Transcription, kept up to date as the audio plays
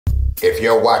If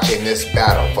you're watching this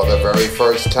battle for the very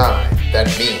first time, that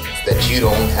means that you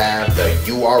don't have the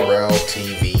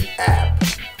Urltv app.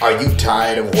 Are you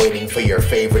tired of waiting for your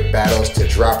favorite battles to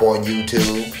drop on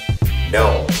YouTube?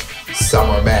 No.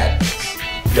 Summer Madness,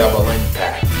 Double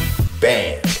Impact,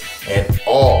 Band, and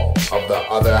all of the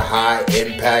other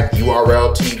high-impact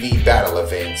Urltv battle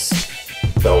events.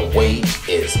 The wait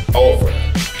is over.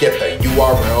 Get the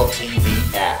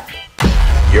Urltv app.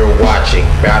 You're watching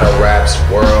Battle Rap's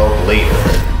world leader,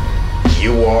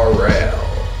 URL.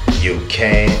 You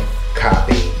can't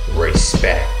copy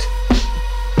respect.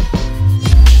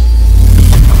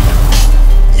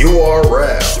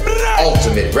 URL,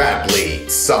 Ultimate Rap League,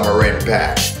 Summer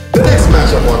Impact. The next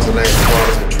matchup on tonight's card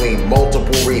is between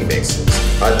multiple remixes.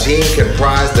 A team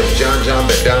comprised of John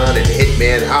the Don and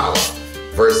Hitman Holla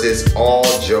versus All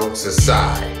Jokes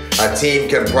Aside. A team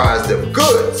comprised of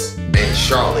Goodz and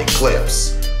Charlie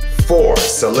Clips. 4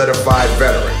 solidified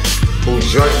veterans who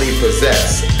jointly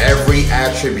possess every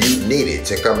attribute needed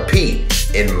to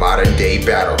compete in modern day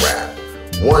battle rap.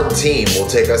 One team will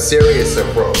take a serious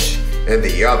approach and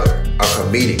the other a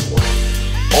comedic one.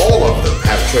 All of them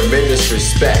have tremendous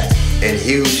respect and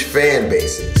huge fan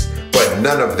bases, but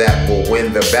none of that will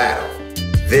win the battle.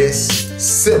 This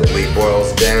simply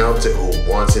boils down to who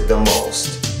wants it the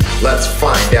most. Let's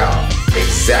find out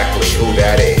exactly who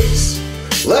that is.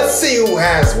 Let's see who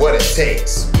has what it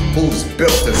takes, who's built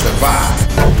to survive,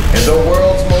 in the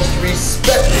world's most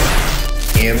respected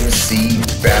MC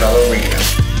battle arena,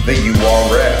 the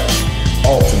URL,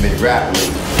 Ultimate Rap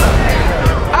League.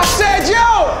 I said,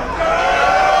 yo!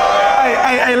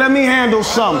 Hey, let me handle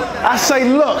something. I say,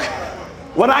 look,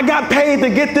 when I got paid to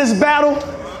get this battle,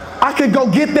 I could go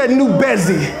get that new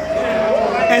Bezzy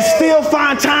and still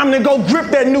find time to go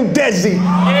grip that new Desi.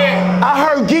 I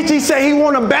heard Geechee say he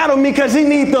want to battle me because he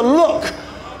need the look.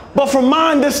 But from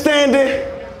my understanding,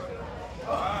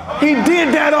 he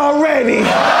did that already.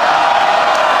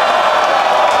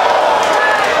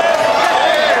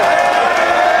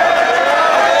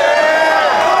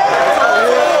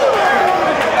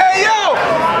 Hey, yo!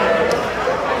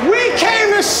 We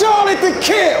came to Charlotte to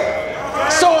kill.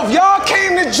 So if y'all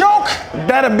came to joke,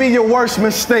 that'll be your worst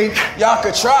mistake. Y'all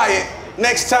could try it.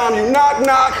 Next time you knock,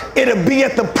 it'll be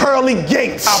at the pearly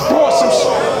gates. I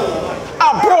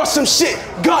brought some shit.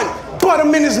 Gun, butt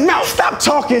him in his mouth. Stop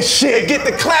talking shit. And get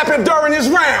the clapping during his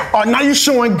round. Oh, now you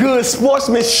showing good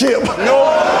sportsmanship. No.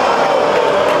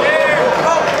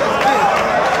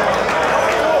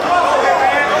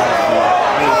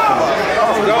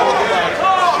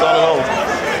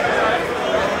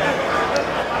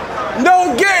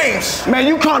 Man,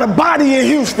 you caught a body in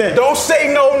Houston. Don't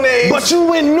say no names. But you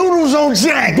win noodles on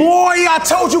Jack. Boy, I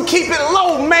told you keep it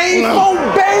low, man. No.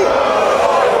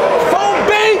 Phone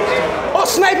bait. Or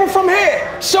sniper from here.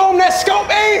 Show him that scope,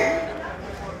 eh?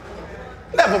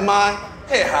 Never mind.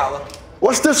 Here, Holla.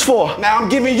 What's this for? Now I'm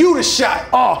giving you the shot.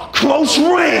 Oh, close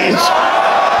range.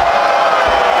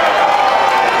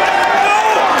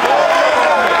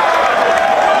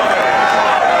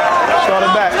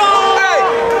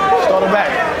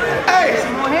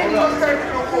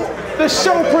 The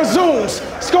show presumes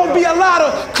it's gonna be a lot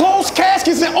of closed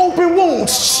caskets and open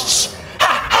wounds.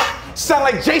 Sound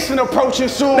like Jason approaching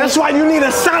soon. That's why you need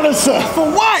a silencer. For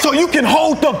what? So you can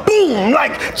hold the boom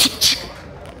like.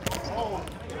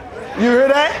 You hear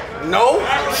that? No.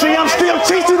 See, I'm still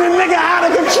teaching the nigga how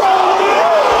to control me.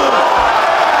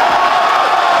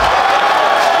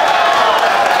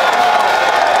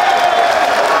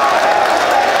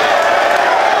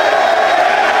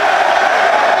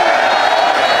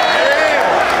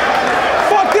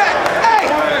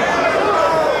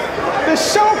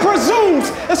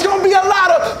 It's gonna be a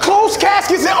lot of closed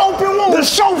caskets and open wounds. The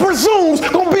show presumes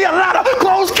gonna be a lot of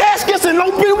closed caskets and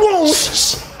open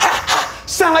wounds.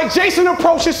 Sound like Jason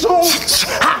approaching soon.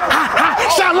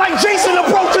 Sound like Jason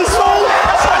approaching soon.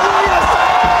 That's what you need to say.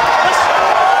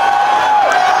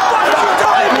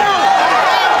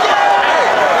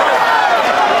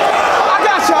 I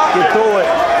got y'all. Get through it.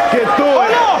 Get through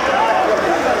it.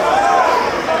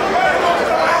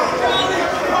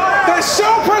 The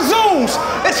show presumes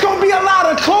it's gonna be a lot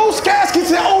of closed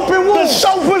caskets and open wounds. The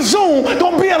show presume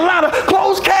gonna be a lot of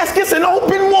closed caskets and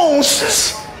open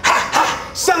wounds.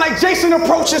 Sound like Jason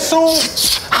approaches soon.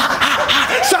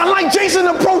 Sound like Jason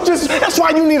approaches. That's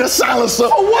why you need a silencer.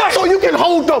 For what? So you can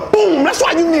hold the boom. That's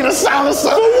why you need a silencer.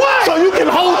 For what? So you can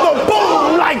hold the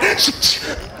boom like.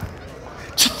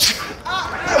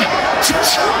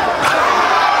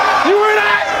 You hear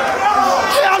that?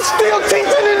 I'm still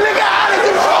teaching the nigga how to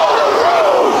control the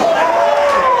room.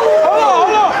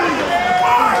 Hold on.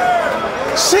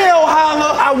 Chill, Holla.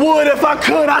 I would if I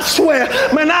could, I swear,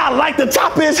 man, I'd like to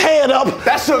top his head up.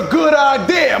 That's a good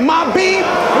idea. My beat,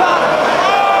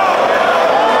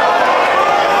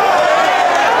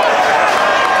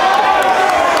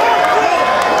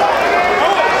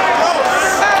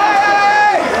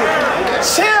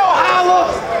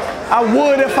 I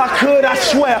would if I could, I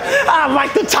swear. I'd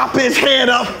like to top his head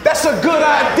up. That's a good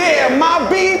idea. My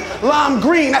beat, lime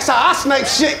green. That's how I snipe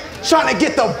shit, trying to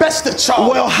get the best of Charlie.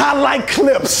 Well, I like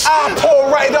clips. I'll pull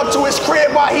right up to his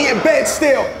crib while he in bed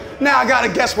still. Now I gotta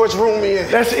guess which room he in.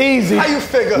 That's easy. How you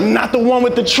figure? Not the one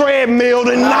with the treadmill,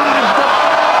 the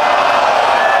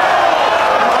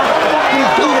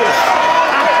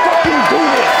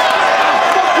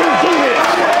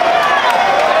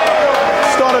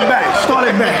Start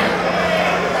it back.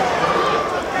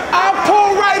 I'll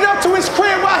pull right up to his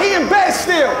crib while he in bed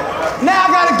still. Now I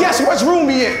gotta guess which room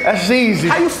he in. That's easy.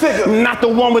 How you figure? Not the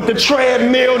one with the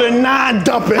treadmill, the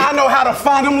non-dumping. I know how to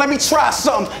find him. Let me try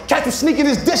something. Catch him sneaking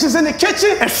his dishes in the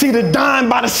kitchen and see the dime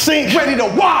by the sink. Ready to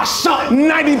wash something.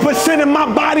 90% of my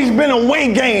body's been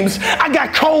away games. I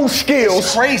got cold skills.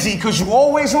 It's crazy, cause you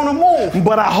always on the move.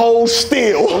 But I hold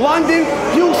still. London,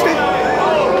 Houston.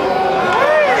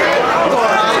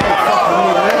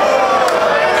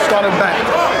 Start it back.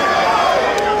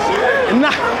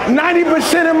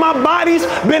 90% of my body's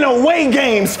been away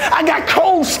games. I got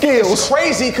cold skills. It's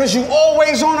crazy, cause you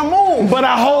always on the move. But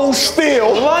I hold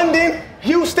still. London,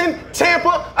 Houston,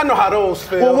 Tampa, I know how those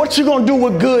feel. Well, what you gonna do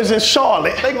with Goodz in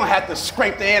Charlotte? They gonna have to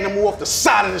scrape the animal off the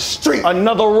side of the street.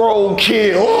 Another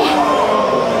roadkill.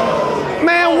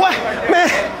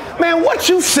 Man, what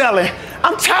you selling?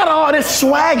 I'm tired of all this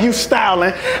swag you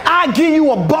styling. I give you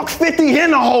 $150 in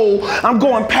the hole. I'm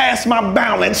going past my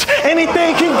balance.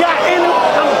 Anything he got in him,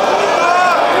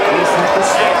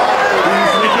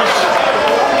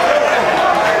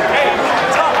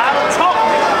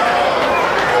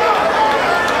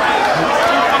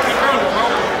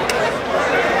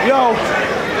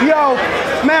 Yo,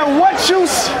 man, what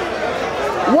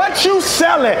you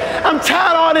selling? I'm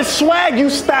tired of all this swag you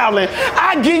styling.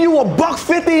 I give you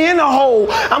 $150 in the hole.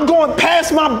 I'm going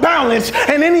past my balance,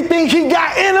 and anything he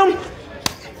got in him,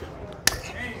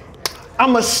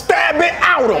 I'ma stab it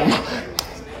out him.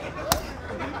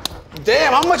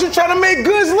 Damn, how much you trying to make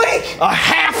Goodz leak?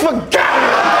 $half a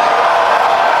gallon.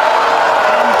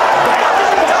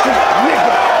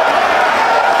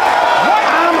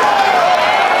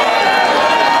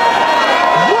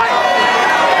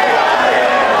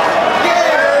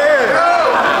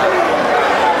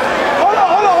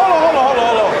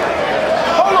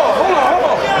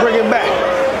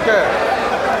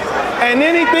 And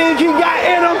anything he got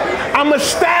in him, I'ma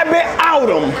stab it out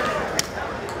him.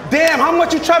 Damn, how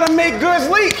much you try to make Goodz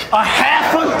leak?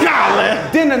 $half a gallon.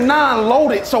 Then the 9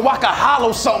 loaded so I can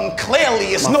hollow something clearly.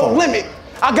 It's no limit.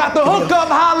 I got the hookup.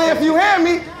 Holla if you hear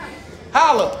me.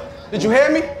 Holla. Did you hear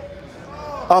me?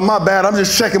 Oh, my bad. I'm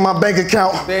just checking my bank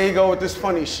account. There you go with this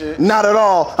funny shit. Not at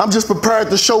all. I'm just prepared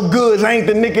to show Goodz. I ain't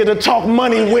the nigga to talk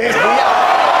money with.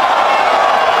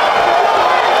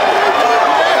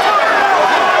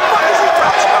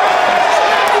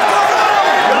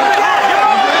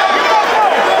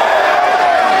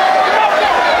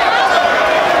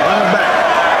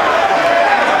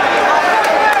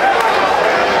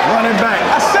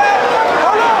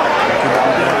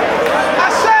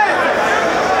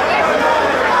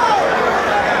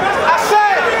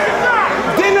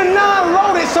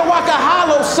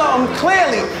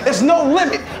 Clearly, it's no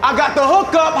limit. I got the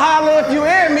hookup. Holla if you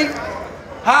hear me.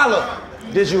 Holla.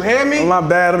 Did you hear me? My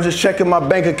bad. I'm just checking my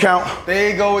bank account. There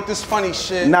you go with this funny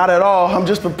shit. Not at all. I'm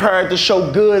just prepared to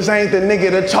show Goodz. I ain't the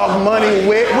nigga to talk money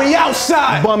with. We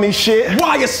outside. Bummy shit.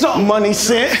 Wire something. Money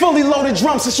sent. Fully loaded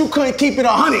drum since you couldn't keep it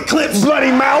 100 clips.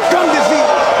 Bloody mouth. Gum disease.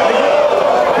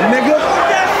 Nigga.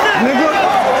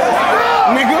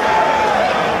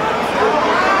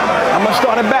 I'ma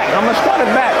start it back.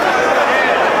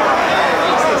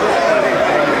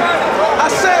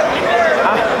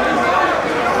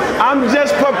 I'm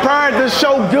just prepared to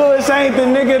show Goodz. I ain't the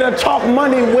nigga to talk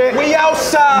money with. We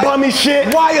outside. Bummy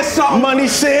shit. Wire something. Money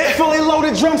sent. Fully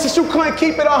loaded drum since you couldn't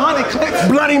keep it 100 clips.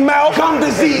 Bloody mouth. Gum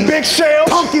disease. Big shells.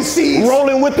 Pumpkin seeds.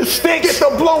 Rolling with the sticks.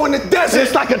 Get the blow in the desert.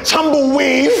 It's like a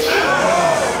tumbleweed.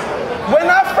 When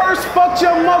I first fucked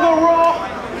your mother raw.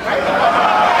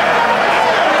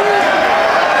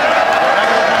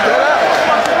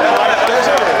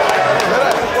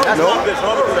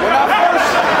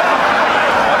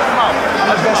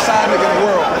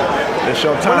 It's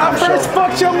your time. When I first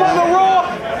fucked your mother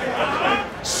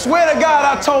raw, swear to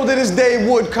God I told her this day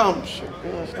would come.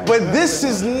 But this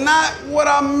is not what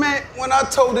I meant when I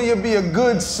told her you'd be a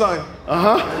good son.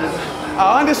 Uh-huh.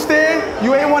 I understand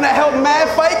you ain't want to help Mad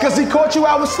fight because he caught you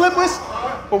out with slippers.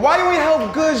 But why you ain't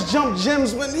help Goodz jump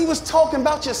gyms when he was talking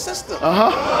about your sister?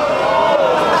 Uh-huh.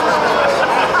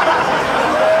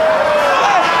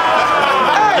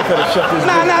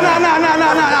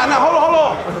 Nah, hold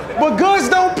on. But Goodz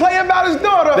don't play about his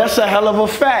daughter. That's a hell of a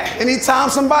fact. Anytime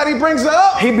somebody brings her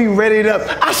up, he be ready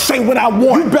to, I say what I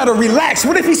want. You better relax.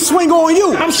 What if he swing on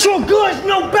you? I'm sure Goodz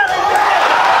know better than that.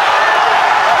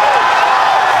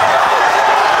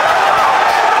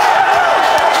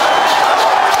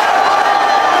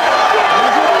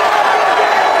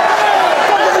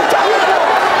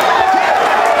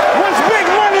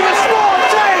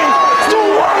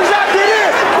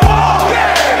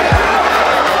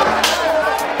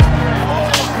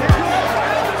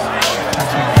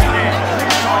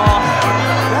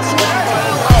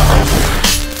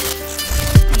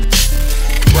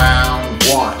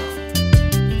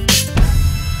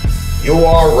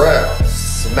 URL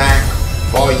Smack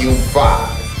Volume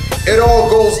 5. It all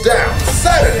goes down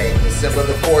Saturday, December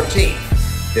the 14th.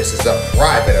 This is a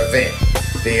private event.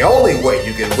 The only way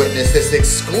you can witness this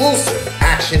exclusive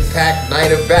action-packed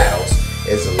night of battles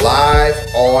is live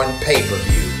on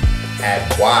pay-per-view at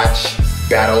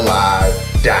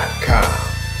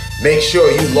watchbattlelive.com. Make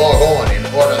sure you log on and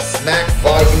order Smack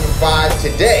Volume 5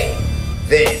 today.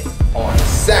 Then, on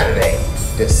Saturday,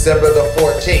 December the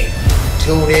 14th,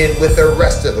 tune in with the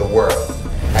rest of the world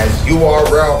as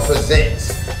URL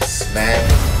presents Smack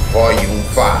Volume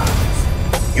 5.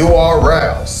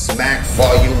 URL Smack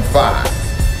Volume 5.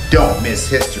 Don't miss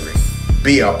history.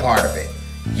 Be a part of it.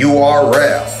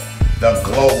 URL, the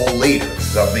global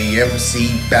leaders of the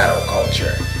MC battle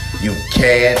culture. You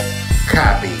can't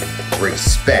copy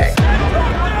respect.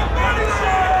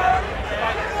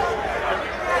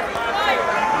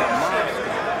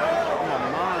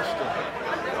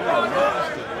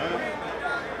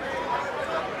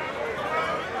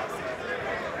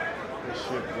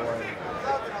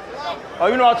 Oh,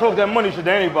 you know I talk that money shit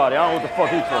to anybody. I don't know what the fuck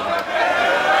he talking about.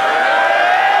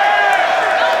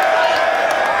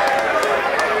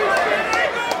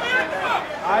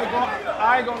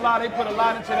 I ain't gonna lie, they put a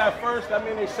lot into that first. That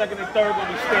mean they second and third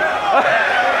gonna be stink.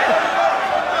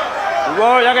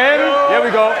 Well, y'all can hear me? Here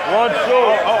we go. 1, 2.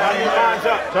 Oh, I need mine's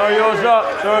up. Turn yours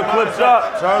up. Turn clips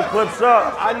up. Turn clips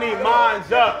up. I need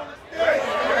mine's up.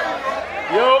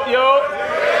 Yo. You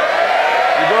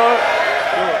good?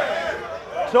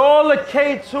 To all the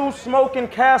K2 Smoking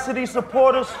Cassidy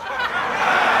supporters,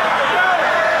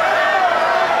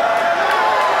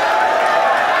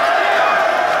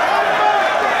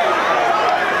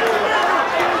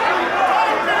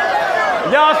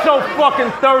 y'all so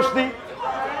fucking thirsty.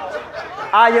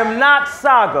 I am not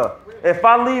Saga. If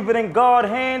I leave it in God's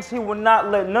hands, he will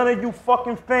not let none of you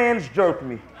fucking fans jerk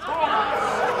me.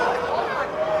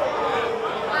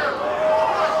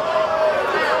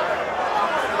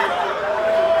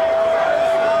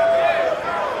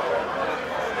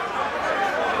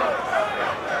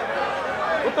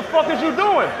 What the fuck is you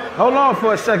doing? Hold on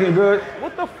for a second, Goodz.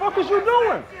 What the fuck is you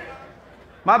doing?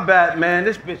 My bad, man.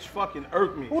 This bitch fucking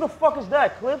irked me. Who the fuck is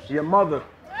that, Clips? Your mother.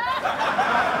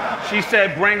 She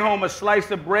said bring home a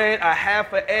slice of bread, a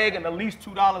half an egg, and at least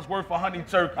 $2 worth of honey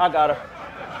turkey. I got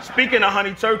her. Speaking of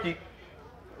honey turkey,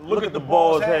 look at the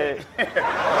ball's head.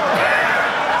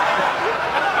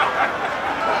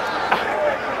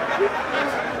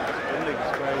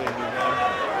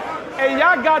 Hey,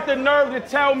 y'all got the nerve to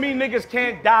tell me niggas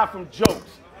can't die from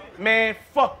jokes. Man,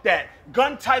 fuck that.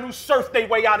 Gun titles surf they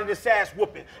way out of this ass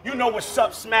whooping. You know what's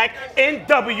up, Smack.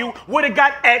 NW would've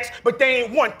got X, but they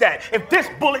ain't want that. If this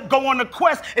bullet go on the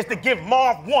quest, it's to give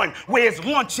Marv 1 where his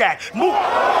lunch at. Move.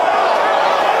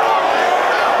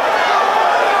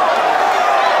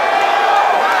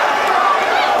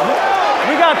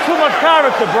 We got too much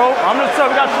character, bro. I'm just saying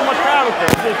we got too much character.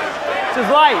 It's just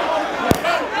light.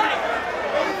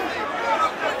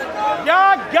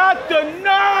 Y'all got the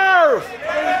nerve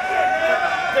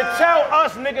to tell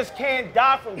us niggas can't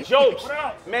die from jokes.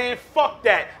 Man, fuck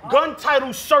that. Gun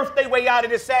titles surf they way out of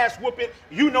this ass whooping.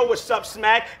 You know what's up,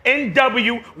 Smack.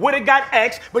 NW would've got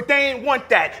X, but they ain't want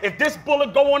that. If this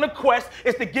bullet go on a quest,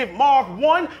 it's to give Marv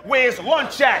 1 where his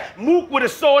lunch at. Mook would've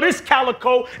saw this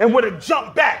calico and would've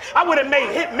jumped back. I would've made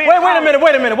Hitman.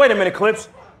 Wait a minute, Clips.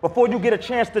 Before you get a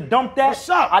chance to dump that, what's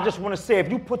up? I just want to say,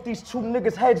 if you put these two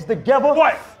niggas' heads together,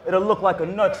 what? It'll look like a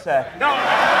nutsack. No.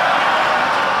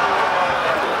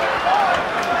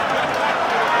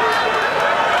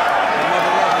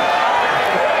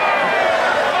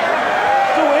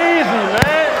 Too easy,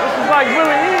 man. This is like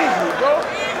really easy, bro.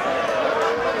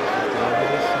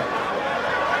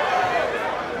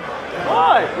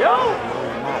 What, yo?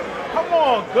 Come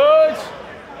on, Goodz.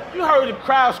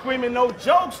 crowd screaming no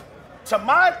jokes, to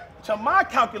my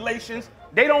calculations,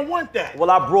 they don't want that. Well,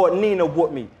 I brought Nina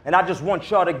with me, and I just want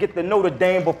y'all to get to know the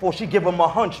dame before she give him a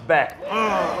hunchback.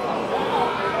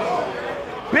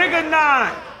 Bigger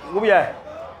 9. Where we at?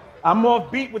 I'm off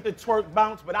beat with the twerk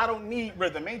bounce, but I don't need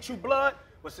rhythm. Ain't you blood?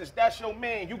 But since that's your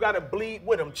man, you gotta bleed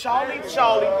with him. Charlie.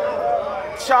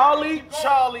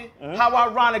 How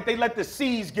ironic they let the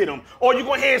C's get him. Or you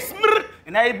gonna hear smirk,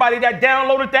 and everybody that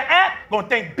downloaded the app gonna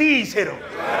think bees hit him.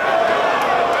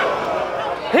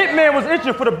 Hitman was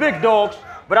itching for the big dogs,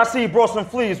 but I see he brought some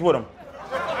fleas with him.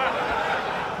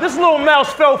 This little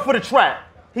mouse fell for the trap.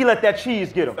 He let that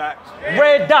cheese get him. Facts.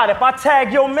 Red Dot, if I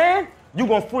tag your man, you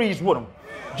gonna freeze with him.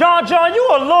 John, you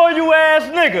a loyal ass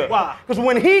nigga. Why? Cause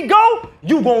when he go,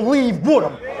 you gonna leave with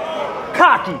him.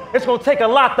 Cocky, it's gonna take a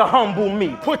lot to humble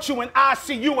me. Put you in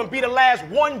ICU and be the last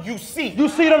one you see. You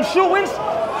see them shootings?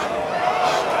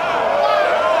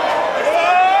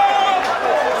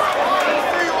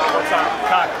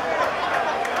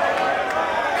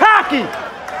 Cocky,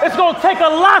 it's gonna take a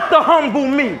lot to humble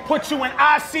me. Put you in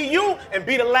ICU and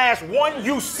be the last one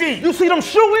you see. You see them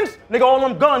shootings? Nigga, all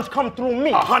them guns come through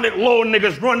me. 100 little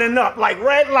niggas running up like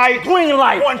red light, green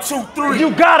light. 1, 2, 3.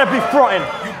 You gotta be frontin'.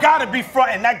 You gotta be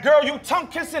frontin'. That girl you tongue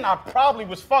kissing, I probably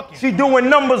was fucking. She doing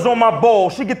numbers on my ball.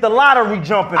 She get the lottery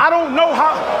jumping. I don't know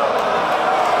how.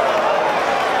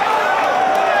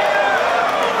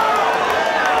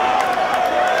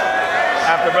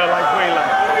 After red light, green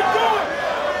light.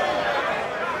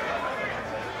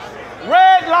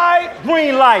 Red light,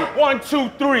 green light. 1, 2,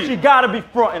 3. She gotta be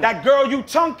frontin'. That girl you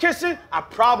tongue kissing, I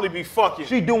probably be fucking.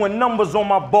 She doing numbers on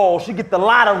my ball. She get the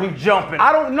lottery jumping.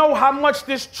 I don't know how much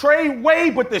this tray weigh,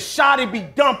 but the shotty be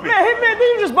dumping. Man, Hitman,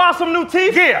 did you just buy some new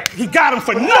teeth? Yeah, he got them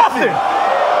for nothing.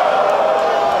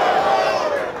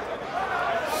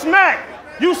 Smack,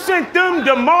 you sent them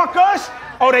to mark us?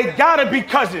 Oh, they gotta be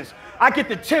cousins. I get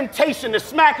the temptation to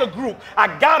smack a group. I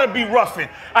gotta be roughing.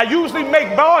 I usually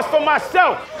make bars for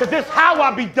myself, cause this how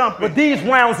I be dumping. But these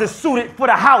rounds is suited for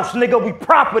the house, nigga. We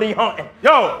property hunting.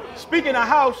 Yo, speaking of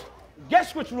house,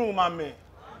 guess which room I'm in?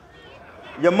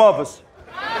 Your mother's.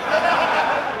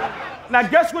 Now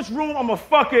guess which room I'ma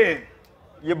fuck in?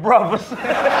 Your brother's. Fuck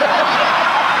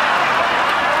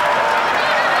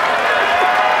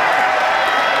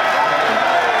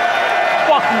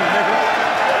you, nigga.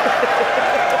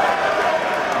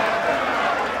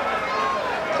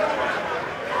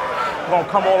 Gonna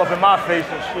come all up in my face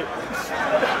and shit.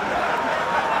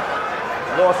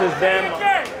 Lost his damn.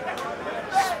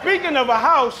 Speaking of a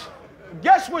house,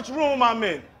 guess which room I'm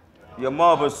in? Your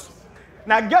mother's.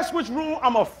 Now guess which room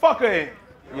I'm a fucker in?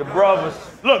 Your brother's.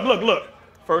 Look.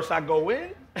 First I go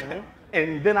in,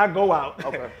 and then I go out.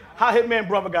 Okay. How Hitman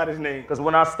brother got his name? Because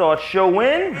when I start show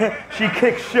in, she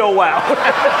kicks show out.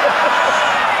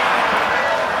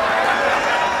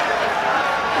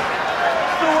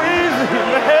 So easy,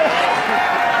 man.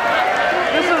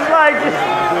 This is like.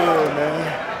 Good, man.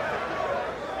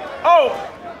 Oh,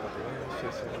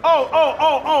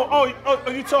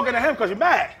 you talking to him because you're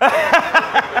mad.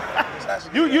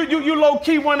 You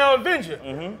low-key want to Avenger.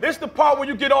 This the part where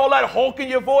you get all that Hulk in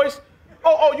your voice.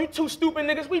 Oh, you two stupid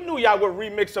niggas. We knew y'all would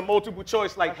remix a multiple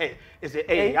choice like, hey, is it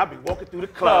A? I be walking through the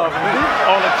club.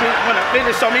 All the chicks when the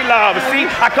bitches show me love. See,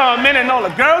 I come in and all the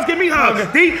girls give me hugs.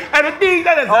 D and a D,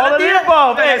 that is all of the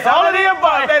above. That is all of the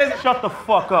above. That is. Shut the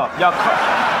fuck up.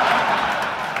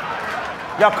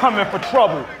 Y'all coming for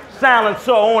trouble.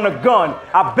 Silencer on a gun,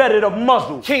 I bet it a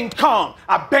muzzle. King Kong,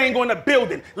 I bang on the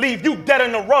building, leave you dead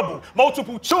in the rubble.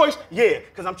 Multiple choice, yeah,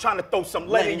 cause I'm trying to throw some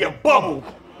lead in your bubble.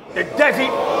 The Desi.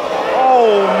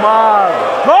 Oh my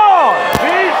God, B.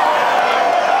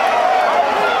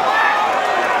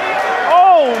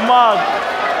 Oh my.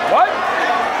 What?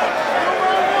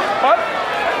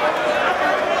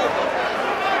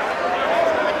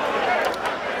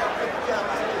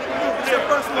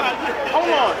 Hold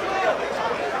on.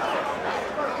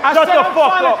 I said I'm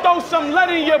trying to throw some lead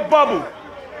in your bubble.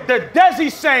 The Desi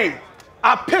saying,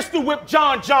 I pistol whip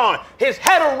John, his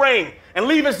head a ring, and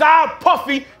leave his eye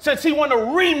puffy since he want to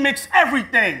remix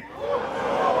everything.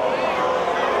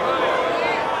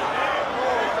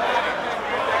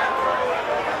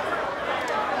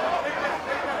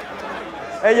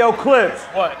 Hey, yo, Clips.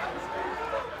 What?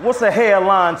 What's a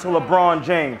hairline to LeBron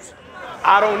James?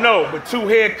 I don't know, but 2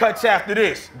 haircuts after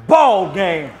this. Ball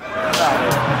game.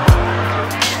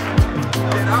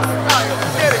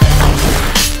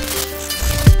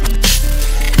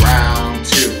 Round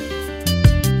 2.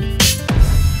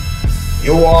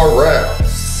 URL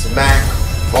Smack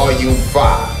Volume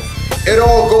 5. It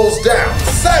all goes down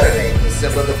Saturday,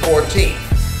 December the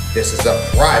 14th. This is a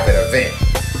private event.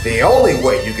 The only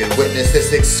way you can witness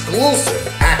this exclusive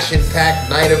action-packed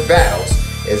night of battles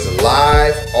is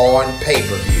live on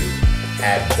pay-per-view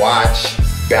at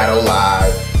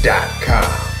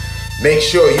watchbattlelive.com. Make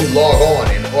sure you log on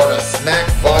and order Smack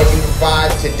Volume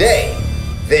 5 today.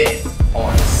 Then,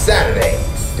 on Saturday,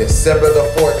 December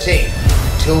the 14th,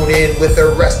 tune in with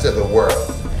the rest of the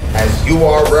world as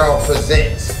URL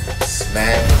presents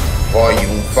Smack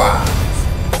Volume 5.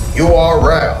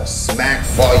 URL Smack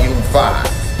Volume 5.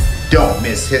 Don't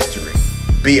miss history.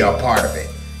 Be a part of it.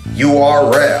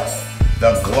 URL,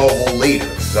 the global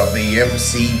leaders of the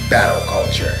MC battle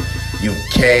culture. You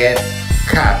can't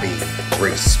copy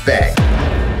respect.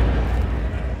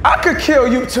 I could kill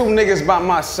you two niggas by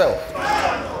myself.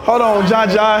 Hold on, John.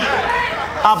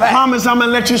 I promise I'm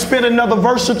gonna let you spit another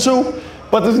verse or two,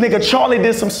 but this nigga Charlie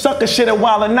did some sucker shit at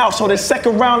Wild 'N Out, so the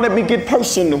second round, let me get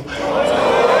personal.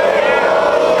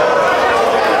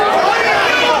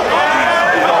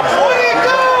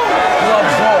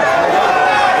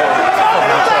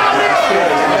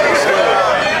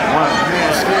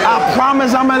 I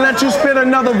promise I'm gonna let you spit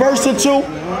another verse or two,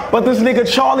 but this nigga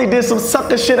Charlie did some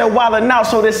sucker shit at Wild 'N Out,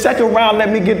 so this second round,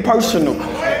 let me get personal.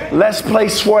 Let's play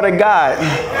Swear to God.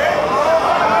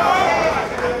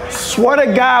 Swear to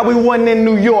God, we wasn't in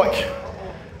New York,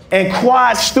 in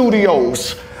Quad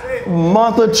Studios, a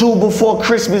month or two before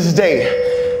Christmas Day.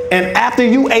 And after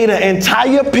you ate an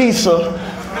entire pizza,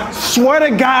 swear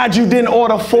to God you didn't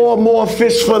order 4 more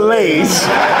fish fillets.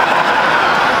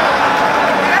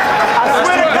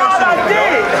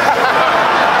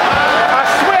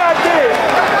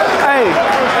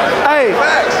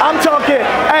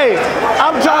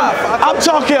 I'm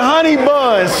talking honey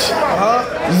buns,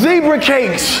 zebra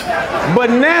cakes,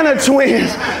 banana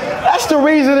twins. That's the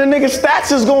reason the nigga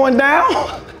stats is going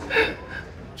down.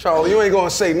 Charlie, you ain't gonna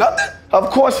say nothing?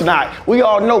 Of course not. We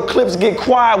all know clips get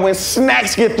quiet when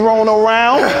snacks get thrown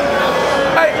around.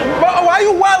 Hey, bro, why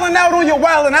you wildin' out on your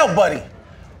wildin' out, buddy?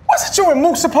 Wasn't you and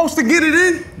Mook supposed to get it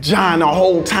in? John, the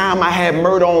whole time I had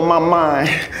murder on my mind.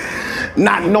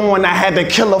 Not knowing I had to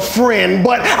kill a friend,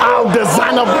 but I'll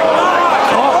design a...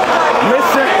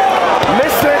 Listen.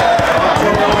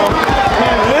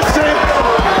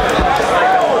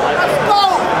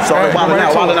 Sorry,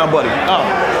 wildin' out, buddy.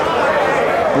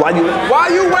 Why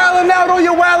you wildin' out on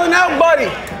your wildin' out,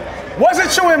 buddy?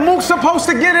 Wasn't you and Mook supposed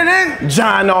to get it in?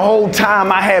 John, the whole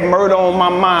time I had murder on my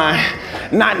mind.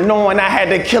 Not knowing I had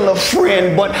to kill a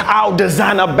friend, but I'll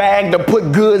design a bag to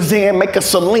put goods in, make a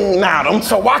Celine out of them.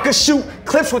 So I could shoot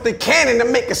clips with the cannon to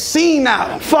make a scene out of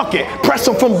them. Fuck it, press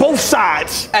them from both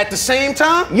sides. At the same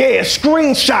time? Yeah,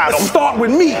 screenshot them. Start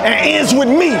with me. And ends with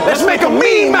me. Let's make a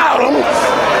meme out of them.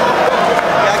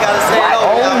 I gotta say it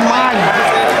over. Oh my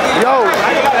God. Yo.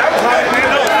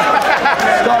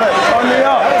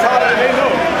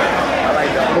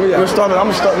 Start me up. I'm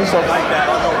gonna start.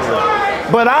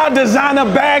 But I'll design a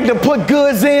bag to put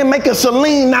goods in, make a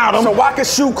Celine out of them. So I can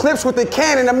shoot clips with the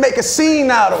cannon and make a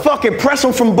scene out of them. Fuck it, press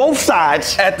them from both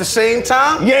sides. At the same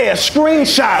time? Yeah,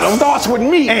 screenshot them. Starts with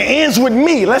me. And ends with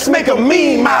me. Let's make a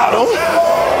meme out of them.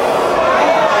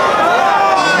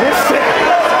 Listen.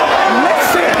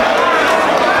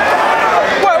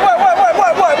 What?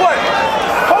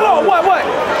 Hold on, what?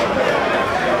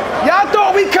 Y'all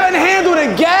thought we couldn't handle the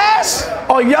gas?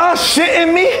 Are y'all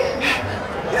shitting me?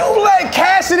 You let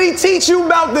Cassidy teach you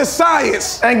about the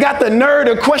science. And got the nerve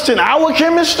to question our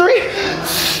chemistry?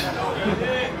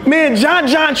 Me and John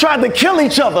tried to kill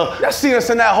each other. Y'all seen us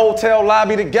in that hotel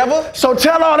lobby together? So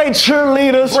tell all they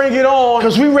cheerleaders. Bring it on.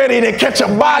 Cause we ready to catch a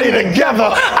body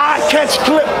together. I catch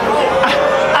clip.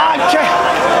 I catch.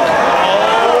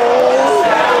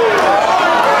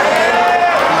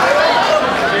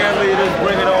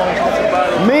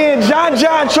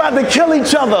 John tried to kill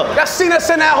each other. Y'all seen us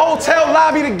in that hotel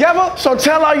lobby together? So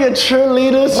tell all your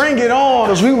cheerleaders. Bring it on.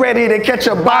 Cause we ready to catch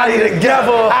a body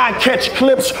together. I catch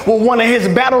clips with one of his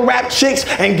battle rap chicks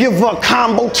and give her a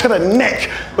combo to the neck.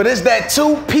 But is that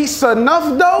 2-piece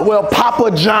enough though? Well,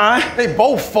 Papa John. They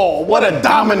both fall. What a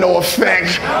domino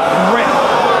effect.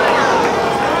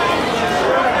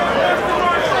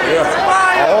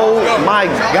 Oh my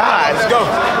God. Let's go.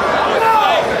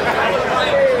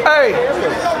 Hey.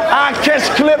 I catch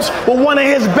clips with one of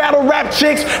his battle rap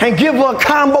chicks and give her a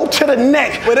combo to the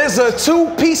neck. But is a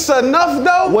 2-piece enough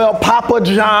though? Well, Papa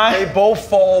John. They both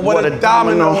fall. What a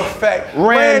domino effect.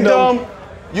 Random.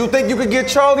 You think you could get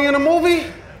Charlie in a movie?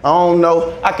 I don't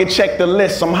know. I can check the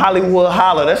list. Some Hollywood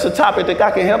Holla. That's a topic that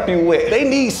I can help you with. They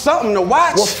need something to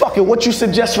watch. Well, fuck it. What you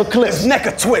suggest for clips? Neck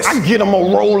a twist. I get them a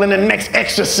roll in the next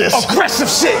Exorcist. Aggressive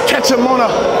shit. Catch them on a...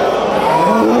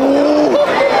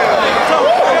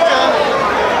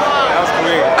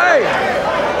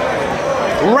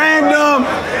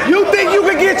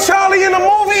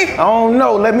 don't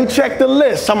know. Let me check the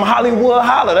list. Some Hollywood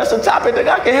Holla. That's a topic that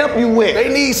I can help you with.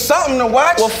 They need something to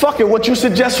watch. Well, fuck it. What you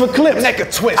suggest for clips? Neck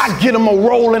a twist. I get them a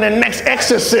roll in the next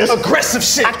Exorcist. Aggressive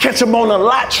shit. I catch them on a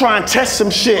lot trying to test some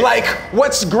shit. Like,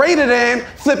 what's greater than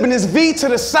flipping his V to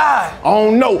the side? I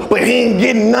don't know, but he ain't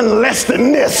getting nothing less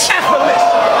than this. Effortless.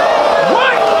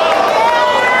 What?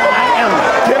 I am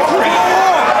different.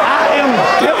 I am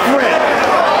different.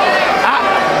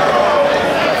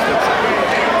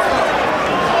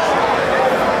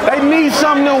 They need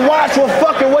something to watch. Well,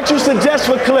 fuck it. What you suggest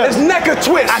for clips? It's neck a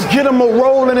twist. I get them a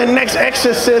roll in the next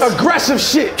Exorcist. Aggressive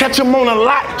shit. Catch them on a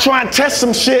lot trying to test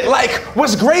some shit. Like,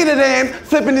 what's greater than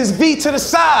flipping his V to the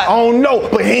side? I don't know,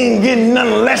 but he ain't getting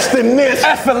nothing less than this.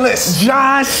 Effortless.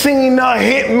 John Cena,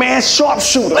 Hitman,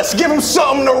 sharpshooter. Let's give him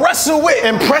something to wrestle with.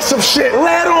 Impressive shit.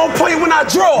 Land on point when I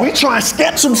draw. We try and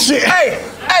sketch some shit. Hey,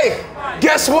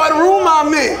 guess what room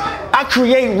I'm in? I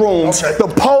create rooms. Okay. The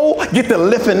pole get to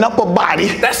lifting up a body.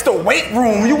 That's the weight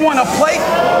room. You wanna play?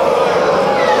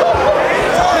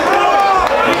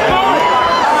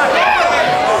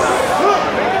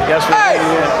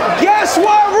 Guess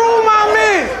what room I'm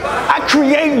in? I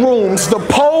create rooms. The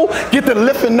pole get to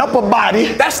lifting up a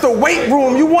body. That's the weight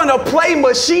room. You wanna play?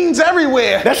 Machines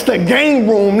everywhere. That's the game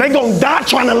room. They gon' die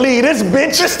trying to leave this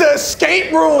bitch. It's the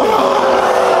escape room.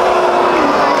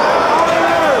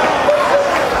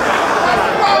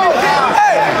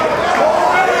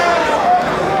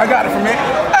 I got it from here.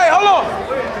 Hey, hold on.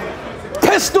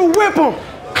 Pistol whip him.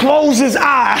 Close his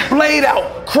eye. Blade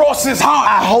out. Cross his heart.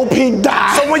 I hope he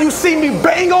dies. So when you see me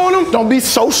bang on him, Don't be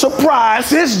so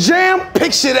surprised. this jam,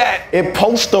 picture that. It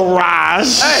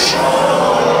posterized. Hey.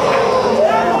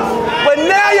 But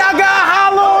now y'all got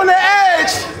Holla on the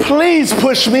edge. Please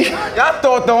push me. Y'all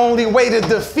thought the only way to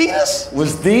defeat us?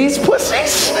 Was these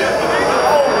pussies?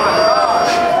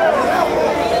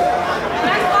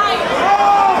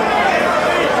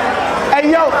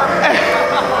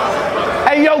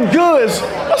 Hey, yo, Goodz,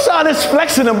 what's all this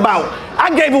flexing about?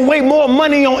 I gave away more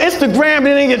money on Instagram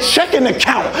than in your checking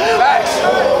account.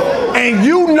 And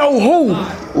you know who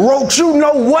wrote you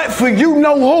know what for you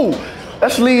know who.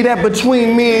 Let's leave that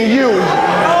between me and you.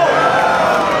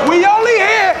 We only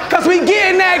here because we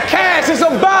getting that cash. It's a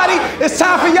body. It's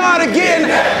time for y'all to get in.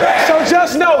 So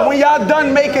just know, when y'all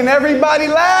done making everybody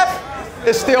laugh,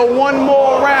 it's still one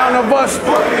more round of us.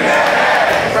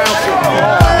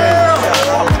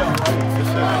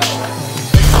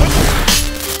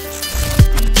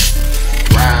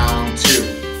 Round 2.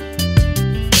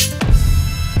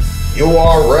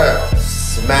 URL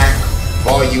Smack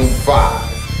Volume 5.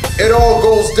 It all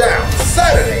goes down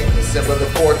Saturday, December the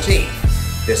 14th.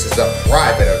 This is a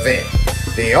private event.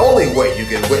 The only way you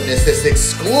can witness this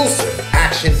exclusive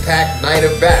action-packed night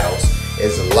of battles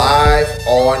is live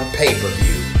on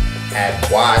pay-per-view at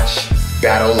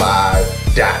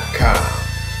watchbattlelive.com.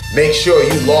 Make sure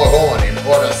you log on and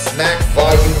order Smack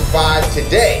Volume 5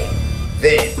 today.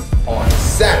 Then, on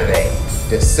Saturday,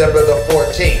 December the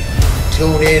 14th,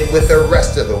 tune in with the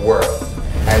rest of the world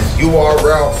as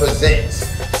URL presents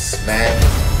Smack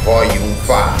Volume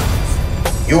 5.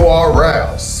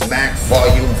 URL Smack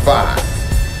Volume 5.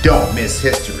 Don't miss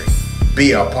history.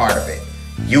 Be a part of it.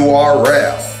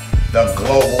 URL, the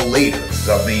global leaders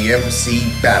of the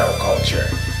MC battle culture.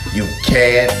 You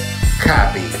can't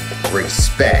copy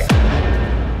respect.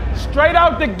 Straight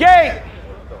out the gate,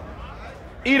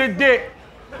 eat a dick.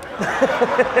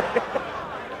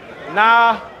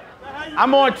 Nah,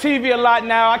 I'm on TV a lot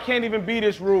now. I can't even be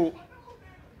this rude.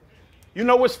 You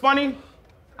know what's funny?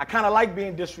 I kind of like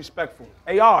being disrespectful.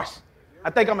 Hey, Ars, I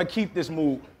think I'm gonna keep this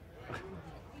mood.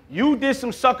 You did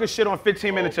some sucker shit on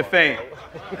 15 Minutes of Fame.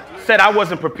 Said I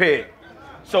wasn't prepared.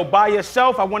 So by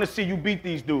yourself, I want to see you beat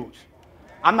these dudes.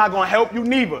 I'm not gonna help you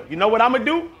neither. You know what I'm gonna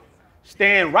do?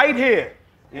 Stand right here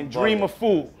and dream a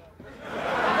fool.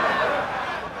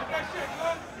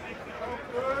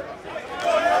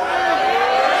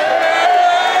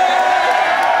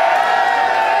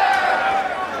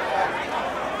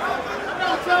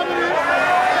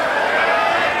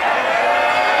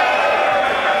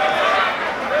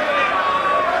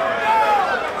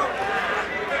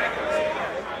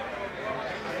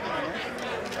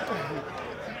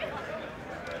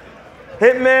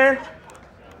 Hitman,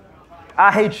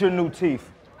 I hate your new teeth.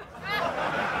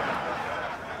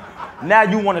 Now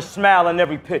you want to smile in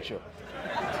every picture.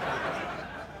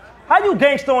 How you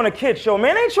gangster on a kid show,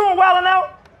 man? Ain't you on Wildin'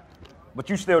 Out?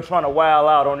 But you still trying to wild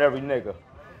out on every nigga.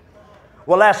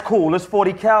 Well, that's cool. It's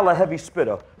 40 cal, a heavy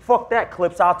spitter. Fuck that,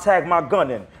 Clips. I'll tag my gun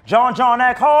in. John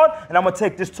act hard, and I'm gonna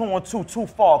take this 2-on-2 too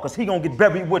far, cause he gonna get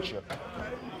buried with you.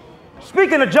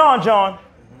 Speaking of John,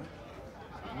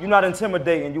 you're not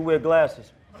intimidating. You wear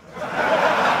glasses.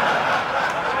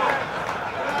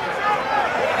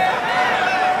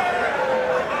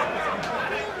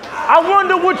 I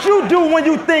wonder what you do when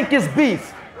you think it's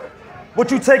beef. Would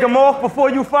you take them off before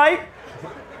you fight?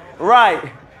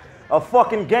 Right, a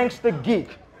fucking gangster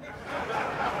geek.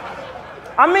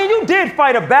 I mean, you did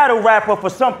fight a battle rapper for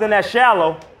something that's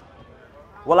shallow.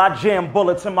 Well, I jam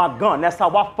bullets in my gun. That's how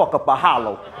I fuck up a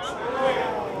hollow.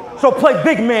 So play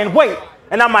big man, wait,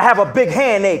 and I'ma have a big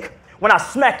hand ache when I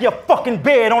smack your fucking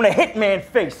bed on a Hitman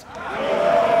face.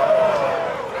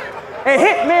 And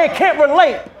Hitman can't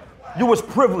relate. You was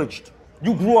privileged.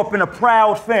 You grew up in a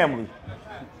proud family.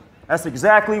 That's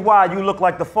exactly why you look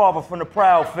like the father from the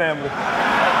Proud Family.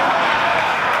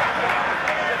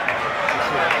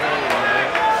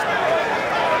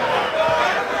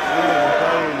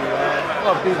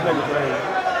 Fuck these niggas, man.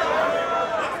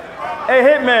 Hey,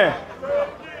 Hitman.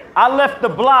 I left the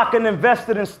block and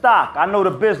invested in stock. I know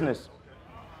the business.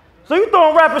 So you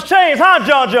throwing rappers chains, huh,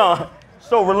 John?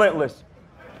 So relentless.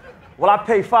 Well, I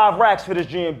pay 5 racks for this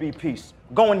G&B piece.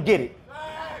 Go and get it.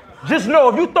 Just know,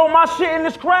 if you throw my shit in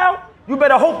this crowd, you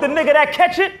better hope the nigga that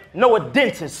catch it know a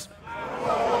dentist.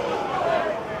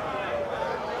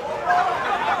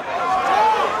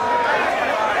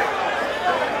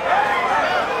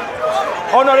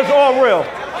 Oh no, this is all real.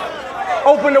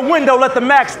 Open the window, let the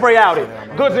Mac spray out it.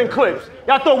 Goods and clips.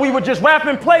 Y'all thought we would just rap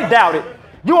and play, doubt it.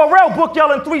 URL book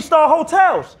y'all in 3-star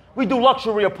hotels. We do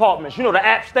luxury apartments. You know the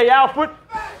app Stay Alfred?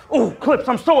 Ooh, clips,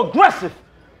 I'm so aggressive,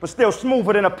 but still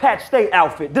smoother than a Pat Stay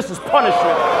outfit. This is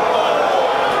punishment.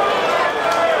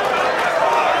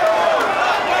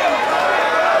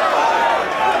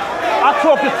 I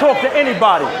talk this talk to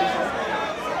anybody.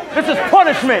 This is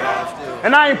punishment,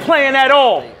 and I ain't playing at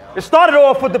all. It started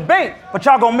off with debate, but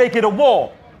y'all gonna make it a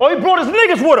wall. Oh, he brought his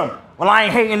niggas with him. Well, I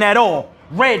ain't hating at all.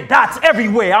 Red dots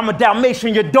everywhere. I'm a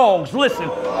Dalmatian, your dogs. Listen.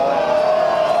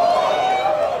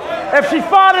 If she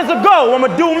fine as a go, I'ma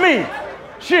do me.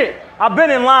 Shit, I've been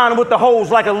in line with the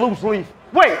hoes like a loose leaf.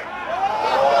 Wait.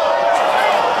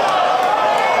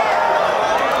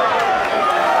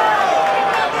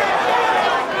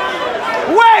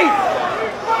 Wait!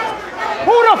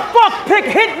 Who the fuck picked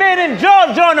Hitman and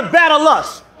John to battle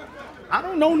us? I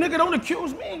don't know, nigga, don't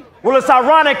accuse me. Well, it's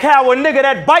ironic how a nigga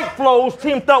that bite flows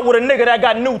teamed up with a nigga that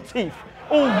got new teeth.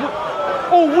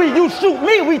 Ooh, you shoot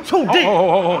me, we too deep.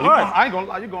 Oh. Right. I ain't gonna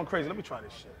lie, you going crazy. Let me try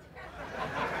this shit.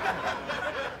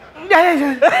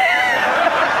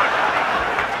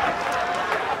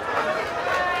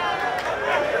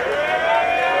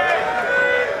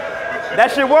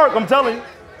 That shit work, I'm telling you.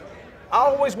 I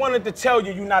always wanted to tell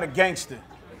you you're not a gangster.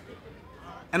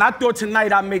 And I thought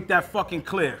tonight I'd make that fucking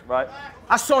clear. Right.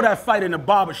 I saw that fight in the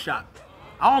barbershop.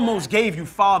 I almost gave you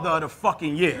father of the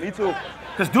fucking year. Me too.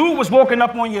 Cause dude was walking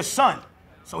up on your son.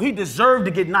 So he deserved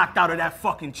to get knocked out of that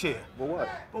fucking chair. But what?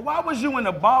 But why was you in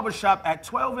the barbershop at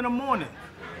 12 in the morning?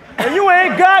 And you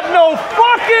ain't got no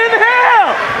fucking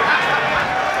hair!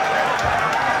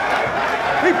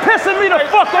 He pissing me the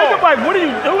fuck off. Like, what are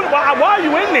you doing? Why are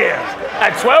you in there?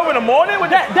 At 12 in the morning?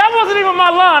 That wasn't even my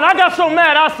line. I got so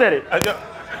mad, I said it.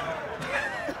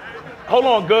 Hold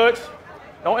on, Goodz.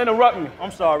 Don't interrupt me.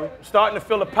 I'm sorry. I'm starting to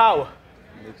feel the power.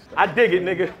 I dig it,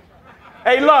 nigga.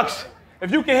 Hey, Lux,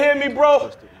 if you can hear me,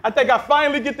 bro, I think I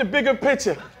finally get the bigger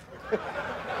picture.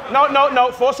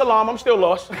 No, false alarm, I'm still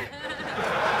lost.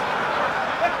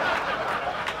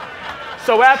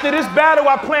 So after this battle,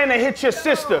 I plan to hit your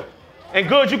sister. And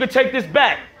Goodz, you can take this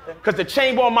back, because the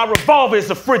chamber on my revolver is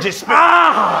a frigid spit.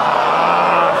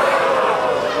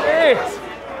 Shit.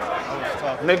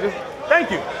 Nigga,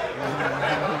 thank you.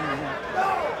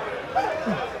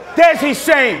 There's he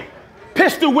saying,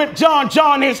 pistol whip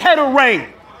John, his head will rain.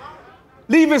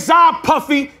 Leave his eye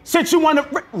puffy, since you want to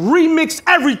remix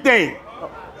everything.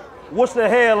 What's the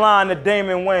hairline of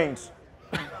Damon Wayans?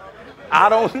 I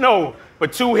don't know,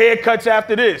 but 2 haircuts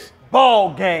after this.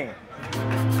 Ball game.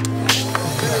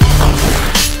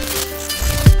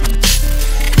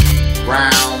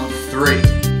 Round 3.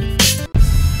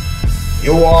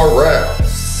 URL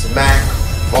Smack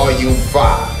Volume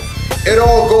 5. It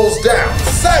all goes down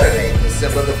Saturday,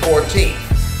 December the 14th.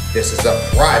 This is a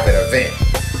private event.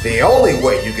 The only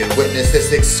way you can witness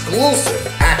this exclusive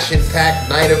action-packed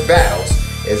night of battles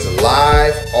is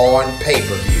live on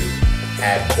pay-per-view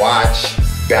at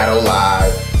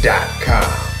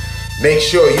watchbattlelive.com. Make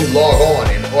sure you log on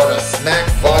and order Smack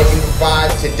Volume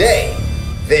 5 today.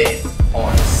 Then,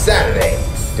 on Saturday,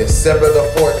 December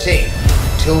the 14th,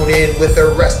 tune in with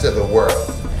the rest of the world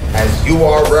as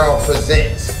URL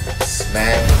presents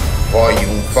Smack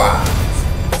Volume 5.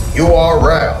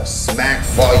 URL Smack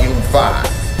Volume 5.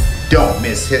 Don't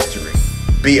miss history.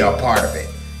 Be a part of it.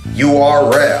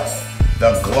 URL,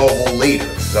 the global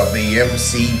leaders of the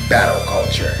MC battle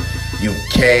culture. You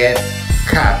can't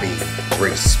copy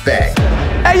respect.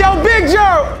 Hey, yo, Big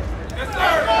Joe!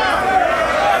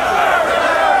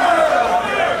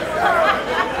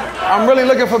 I'm really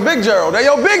looking for Big Gerald. Hey,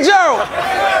 yo, Big Gerald!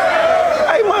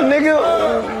 Hey, my nigga,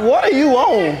 what are you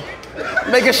on?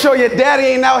 Making sure your daddy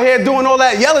ain't out here doing all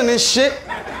that yelling and shit.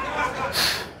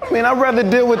 I mean, I'd rather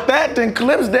deal with that than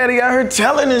Clip's daddy out here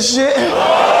telling and shit. He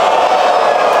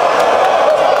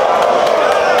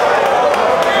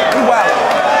wildin'.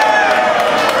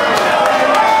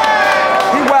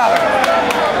 He wildin'.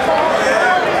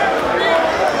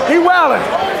 He wildin'.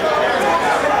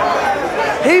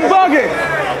 He bugging.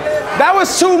 That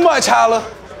was too much, Holla.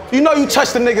 You know you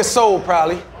touched the nigga's soul,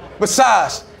 probably.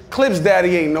 Besides, Clip's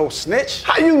daddy ain't no snitch.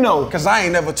 How you know? Cause I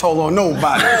ain't never told on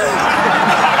nobody.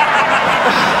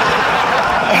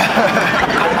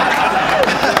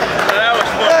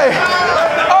 Hey,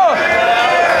 oh.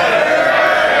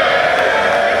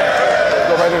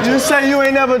 You say you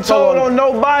ain't never told on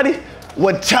nobody?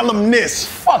 Well, tell them this.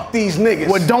 Fuck these niggas.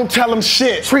 Well, don't tell them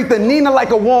shit. Treat the Nina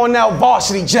like a worn out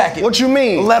varsity jacket. What you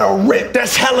mean? Let her rip.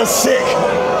 That's hella sick.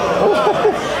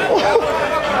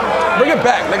 Bring it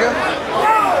back, nigga.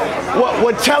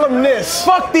 Well, tell them this.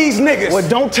 Fuck these niggas. Well,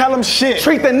 don't tell them shit.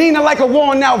 Treat the Nina like a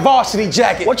worn out varsity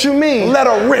jacket. What you mean? Let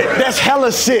her rip. That's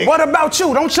hella sick. What about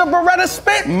you? Don't your Beretta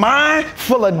spit? Mine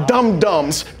full of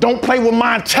dum-dums. Don't play with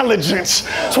my intelligence.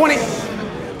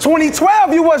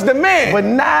 2012, you was the man. But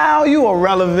now you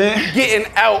irrelevant.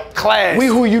 Getting outclassed. We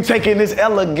who you taking this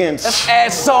elegance. Let's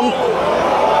add some.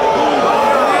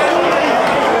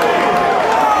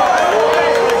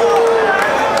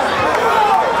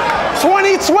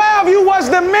 2012, you was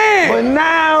the man. But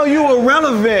now you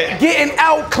irrelevant. Getting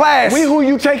outclassed. We who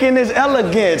you taking this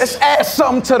elegance. Let's add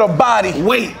something to the body.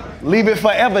 Wait. Leave it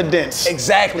for evidence.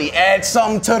 Exactly. Add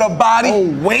something to the body. Oh,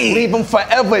 wait. Leave them for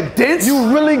evidence.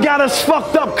 You really got us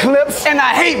fucked up, Clips. And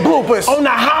I hate bloopers. On the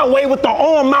highway with the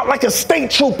arm out like a state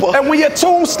trooper. And when your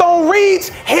tombstone reads,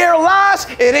 here lies,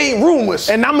 it ain't rumors.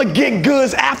 And I'ma get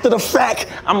goods after the fact.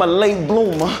 I'm a late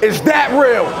bloomer. Is that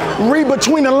real? Read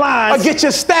between the lines. Or get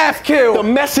your staff killed. The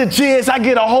message is I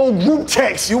get a whole group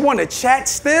text. You wanna chat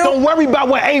still? Don't worry about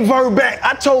what A-Verb back.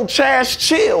 I told Chaz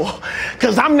chill.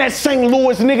 Cause I'm that St.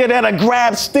 Louis nigga that'll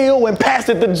grab steel and pass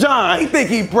it to John. He think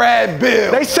he Brad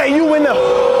Bill. They say you in the...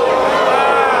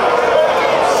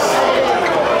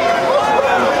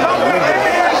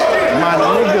 My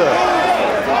nigga.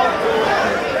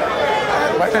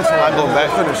 Right this one, I go back.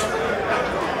 Finish.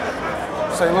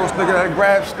 St. Louis nigga that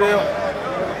grab steel.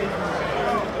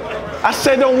 I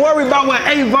said don't worry about what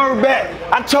A-Verb back.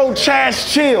 I told Chaz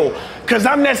chill. Cause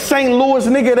I'm that St. Louis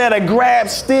nigga that'll grab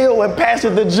steel and pass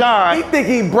it to John. He think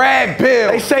he Brad Bill.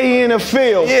 They say he in the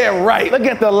field. Yeah, right. Look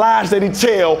at the lies that he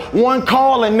tell. One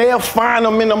call and they'll find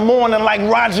him in the morning like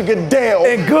Roger Goodell.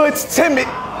 And Goodz timid.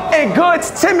 And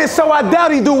Goodz timid, so I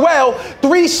doubt he do well.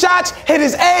 3 shots, hit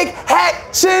his egg,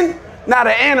 hat, chin. Now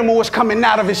the animal is coming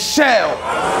out of his shell.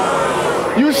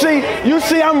 You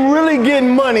see, I'm really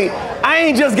getting money. I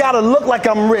ain't just gotta look like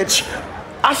I'm rich.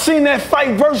 I seen that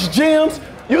fight versus Jim's.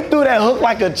 You threw that hook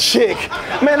like a chick.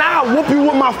 Man, I'll whoop you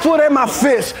with my foot and my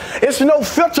fist. It's no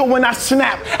filter when I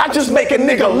snap. I just make a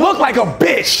nigga look like a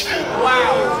bitch.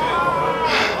 Wow.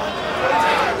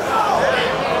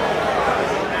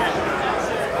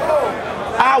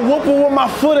 I whoop her with my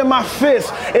foot and my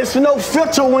fist. It's no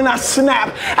filter when I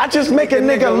snap. I just make a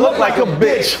nigga look like a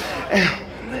bitch.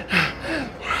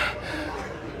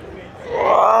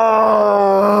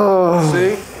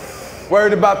 See?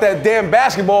 Worried about that damn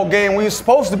basketball game when you're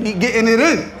supposed to be getting it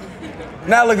in.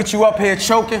 Now look at you up here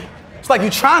choking. It's like you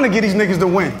trying to get these niggas to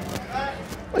win.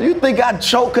 You think I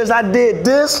choke because I did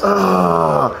this?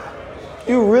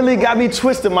 You really got me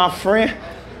twisted, my friend.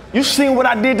 You seen what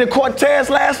I did to Cortez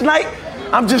last night?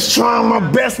 I'm just trying my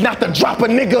best not to drop a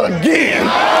nigga again.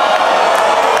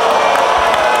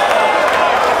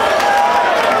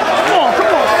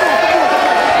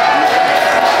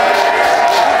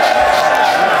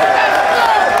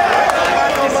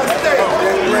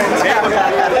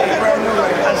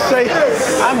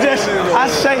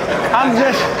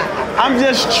 I'm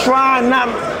just trying not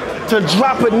to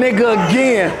drop a nigga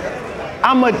again.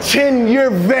 I'm a 10-year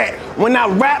vet. When I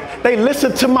rap, they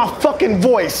listen to my fucking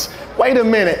voice. Wait a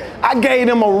minute, I gave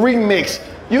them a remix.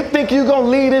 You think you gonna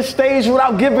leave this stage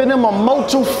without giving them a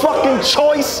multiple fucking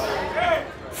choice?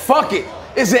 Fuck it.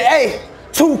 Is it A?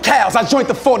 2 cows, I joined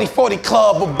the 40-40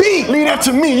 club, or B? Leave that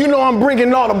to me, you know I'm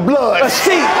bringing all the blood. Or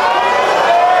C?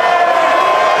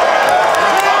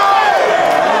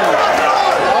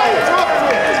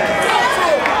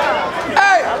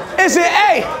 Is it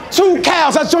A?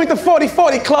 Styles, I joined the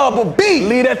 40-40 club. Or B,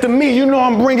 leave that to me, you know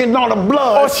I'm bringing all the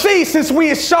blood. Or C, since we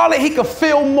in Charlotte, he could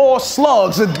feel more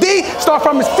slugs. Or D, start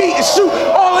from his feet and shoot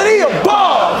all of the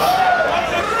above.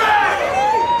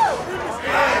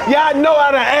 Yeah, I know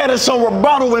I done added some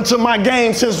rebuttal into my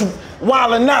game since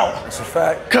wildin' out. That's a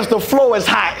fact. Cause the flow is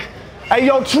hot. Hey,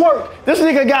 yo, twerk, this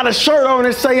nigga got a shirt on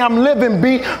and say I'm living,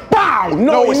 B. Bow!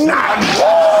 No, he's not.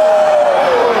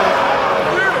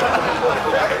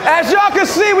 As y'all can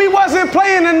see, we wasn't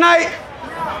playing tonight.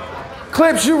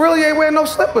 Clips, you really ain't wearing no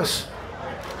slippers.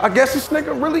 I guess this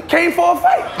nigga really came for a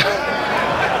fight.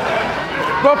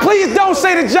 But please don't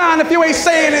say to John if you ain't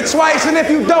saying it twice, and if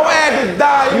you don't add the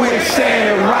die, you ain't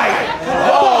saying it right.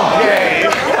 Okay.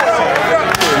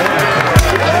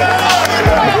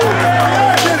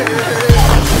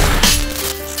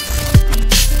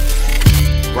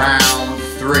 Round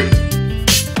 3.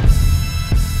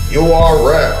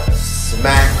 URL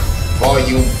Smack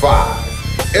Volume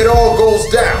 5. It all goes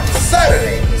down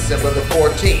Saturday, December the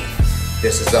 14th.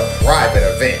 This is a private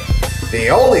event. The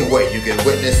only way you can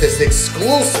witness this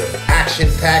exclusive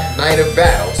action-packed night of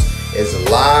battles is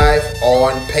live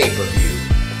on pay-per-view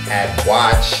at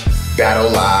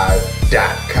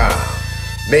watchbattlelive.com.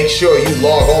 Make sure you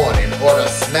log on and order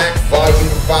Smack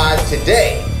Volume 5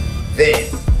 today. Then,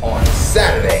 on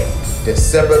Saturday,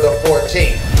 December the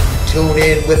 14th, tune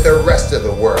in with the rest of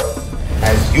the world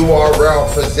as URL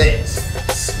presents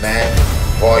Smack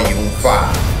Volume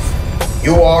 5.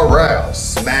 URL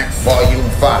Smack Volume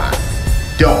 5.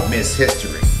 Don't miss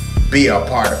history. Be a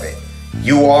part of it.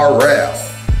 URL,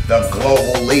 the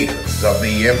global leaders of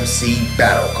the MC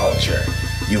battle culture.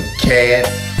 You can't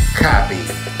copy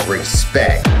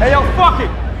respect. Hey, yo, fuck it.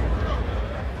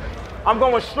 I'm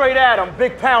going straight at him.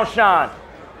 Big pound shine.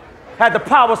 Had the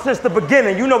power since the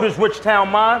beginning. You know this rich town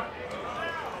mine.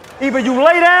 Either you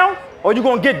lay down or you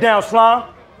gonna get down, slime.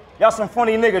 Y'all some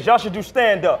funny niggas. Y'all should do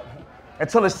stand up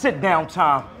until it's sit down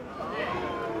time.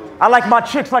 I like my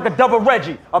chicks like a double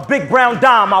Reggie, a big brown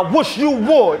dime. I wish you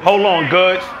would. Hold on,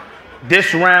 Goodz.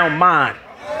 This round mine.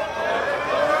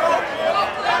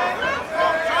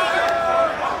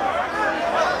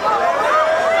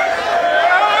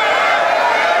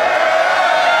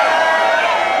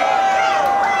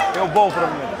 Yo, both of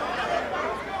them niggas.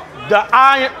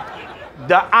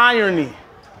 The irony.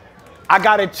 I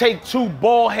gotta take two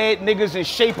bald head niggas and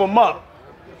shape them up.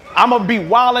 I'ma be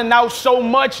wildin' out so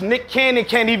much, Nick Cannon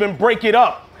can't even break it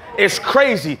up. It's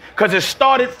crazy, cause it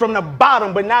started from the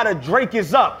bottom, but now the Drake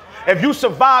is up. If you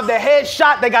survive the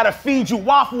headshot, they gotta feed you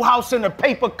Waffle House in a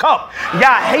paper cup.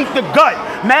 Yeah, I hate the gut,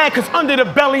 mad cause under the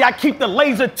belly I keep the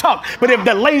laser tucked. But if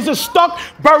the laser stuck,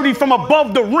 birdie from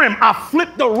above the rim, I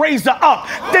flip the razor up.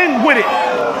 Then with it.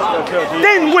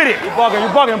 Then with it. You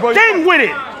bugging, bro. Then with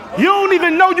it. You don't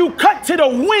even know you cut till the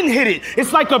wind hit it.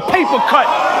 It's like a paper cut.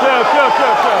 Chill.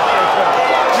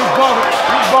 You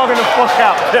bugging the fuck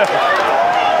out.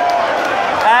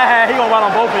 He gonna run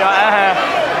on both of y'all.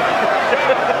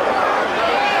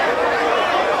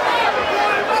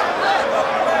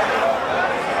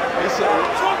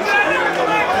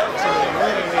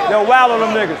 Yo, wild on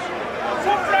them niggas.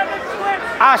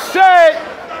 I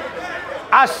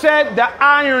said the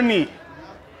irony.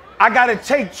 I gotta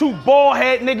take two bald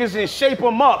head niggas and shape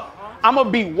them up. I'ma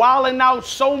be wildin' out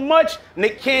so much,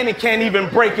 Nick Cannon can't even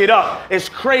break it up. It's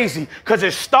crazy, cause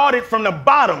it started from the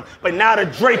bottom, but now the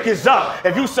Drake is up.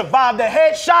 If you survive the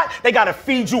headshot, they gotta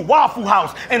feed you Waffle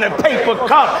House in a paper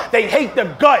cup. They hate the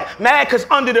gut, mad cause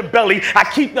under the belly, I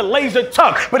keep the laser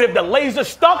tucked. But if the laser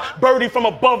stuck, birdie from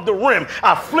above the rim,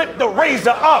 I flip the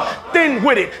razor up, thin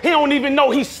with it. He don't even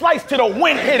know he sliced till the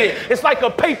wind hit it. It's like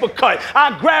a paper cut.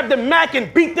 I grab the Mac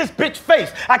and beat this bitch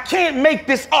face. I can't make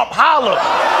this up, holla.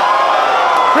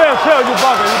 Chill, you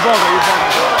bugging. Chill.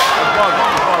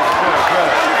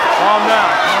 Calm down,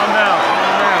 bro.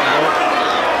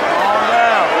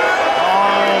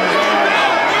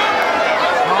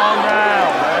 Calm down,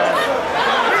 man.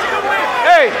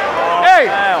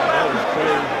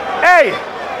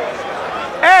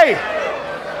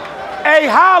 Hey,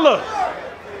 holla.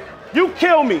 You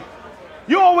kill me.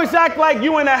 You always act like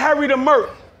you in a hurry to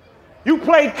murk. You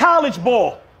played college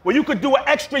ball where you could do an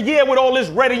extra year with all this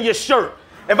red in your shirt.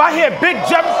 If I hear Big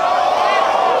Jeff...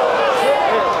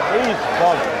 He's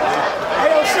bugging. Hey,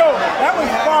 yo, show, that was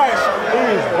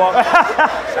He's bugging.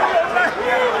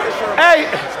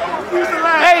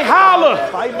 Hey, holla.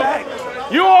 fight back.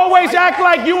 You always act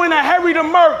like you in a hurry to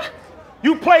murk.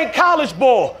 You played college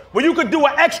ball where you could do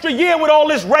an extra year with all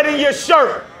this red in your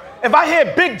shirt. If I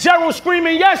hear Big Gerald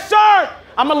screaming, yes, sir,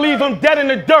 I'm gonna leave him dead in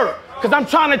the dirt because I'm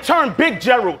trying to turn Big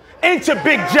Gerald into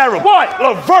Big Gerald. What?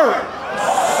 Levert.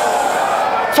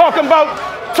 Talking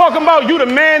about Talking about you the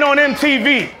man on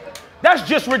MTV. That's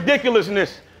just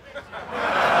ridiculousness.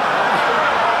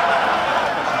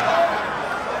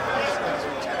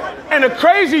 And the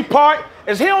crazy part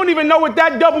is he don't even know what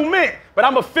that double meant. But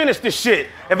I'ma finish this shit.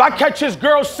 If I catch his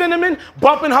girl Cinnamon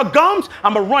bumping her gums,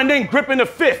 I'ma run in gripping the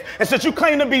fifth. And since you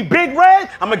claim to be Big Red,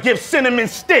 I'ma give Cinnamon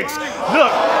sticks.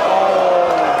 Look.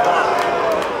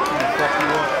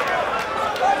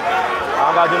 I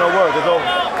don't gotta do no work, it's over.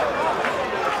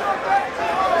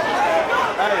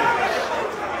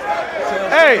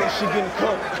 Hey. She getting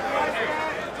cooked.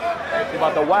 It's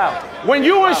about the wow. When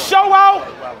you in show out,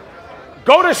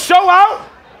 go to show out,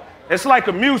 it's like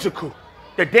a musical.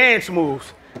 The dance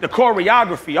moves, the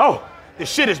choreography. Oh, the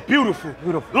shit is beautiful.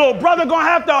 Little brother gonna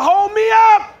have to hold me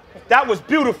up. That was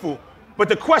beautiful. But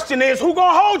the question is, who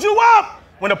gonna hold you up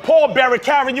when a pallbearer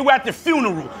carrying you at the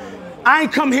funeral? I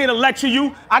ain't come here to lecture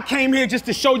you. I came here just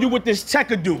to show you what this tech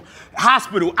could do.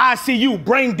 Hospital, ICU,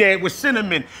 brain dead with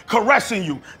Cinnamon caressing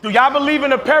you. Do y'all believe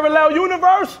in a parallel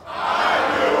universe?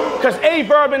 Because a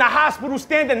verb in a hospital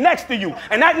standing next to you.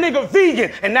 And that nigga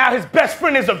vegan, and now his best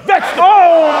friend is a vegetable.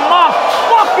 Oh my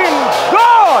fucking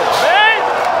God, man!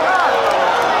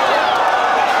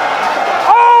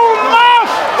 Oh my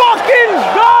fucking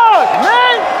God, man!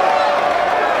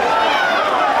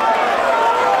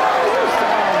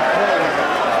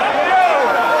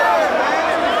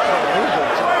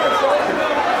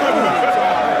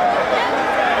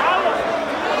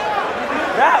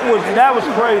 That was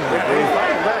crazy, dude.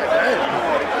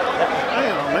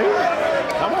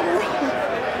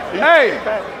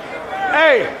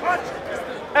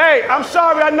 Hey, I'm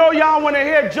sorry, I know y'all want to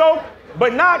hear a joke,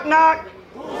 but knock, knock.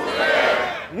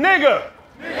 Nigga.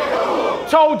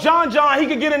 Told John he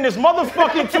could get in this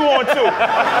motherfucking 2-on-2.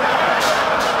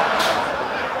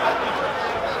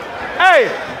 Hey.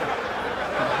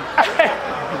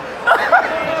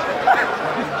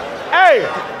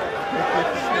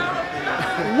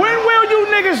 When will you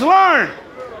niggas learn?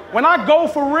 When I go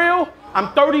for real, I'm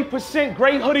 30%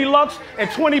 Great Hoodie Lux and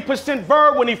 20%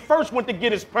 Verb when he first went to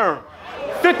get his perm.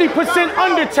 50%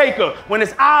 Undertaker when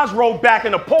his eyes roll back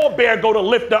and the pallbearer go to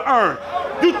lift the urn.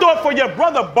 You thought for your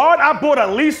brother Bart I bought a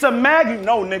Lisa Mag? You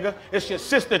know, nigga, it's your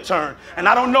sister turn. And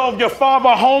I don't know if your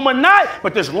father home or not,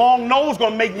 but this long nose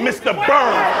gonna make Mr.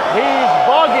 Burn. He's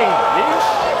bugging.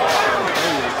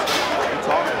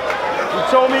 You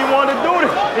told me you wanted to do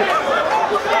this.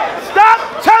 Stop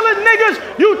telling niggas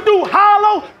you threw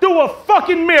hollow through a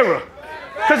fucking mirror.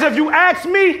 Because if you ask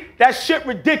me, that shit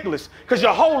ridiculous. Because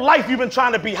your whole life you've been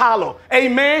trying to be hollow. Hey,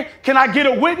 man, can I get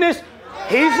a witness?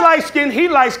 He's light-skinned, he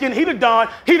light-skinned, he the Don,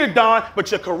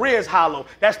 but your career's hollow.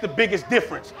 That's the biggest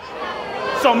difference.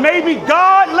 So maybe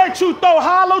God let you throw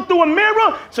hollow through a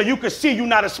mirror so you could see you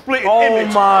not a split image. Oh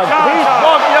my God. He's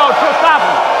bugging. Yo, stop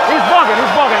him. He's bugging.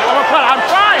 I'm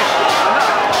trying.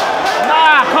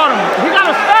 Nah, cut him. He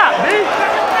gotta stop, B.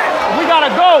 We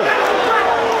gotta go.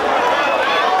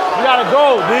 You gotta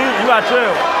go, B. You gotta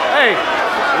chill. Hey,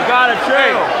 you gotta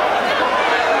chill.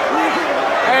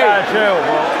 You gotta chill,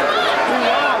 bro.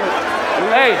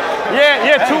 Hey,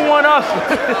 yeah, 2-1 us.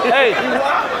 Hey.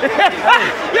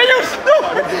 Yeah, you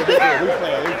stupid.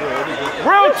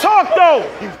 Real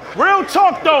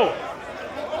talk though.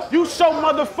 You so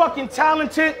motherfucking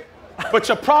talented, but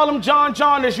your problem,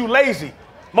 John, is you lazy.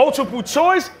 Multiple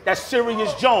choice, that's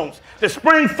Sirius Jones. The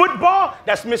spring football,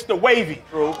 that's Mr. Wavy.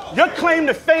 True. Your claim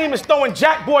to fame is throwing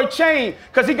Jack Boy chain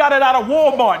because he got it out of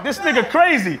Walmart. This nigga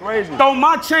crazy. Throw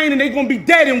my chain and they gonna be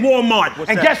dead in Walmart.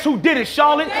 And guess who did it,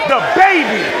 Charlotte? The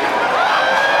baby.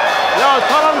 Yo,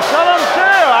 tell him chill.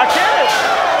 I can't.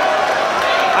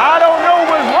 I don't know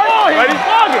what's wrong. But he's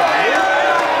bugging.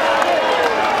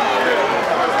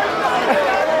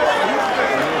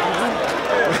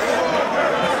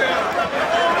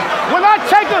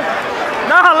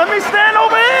 Nah, let me stand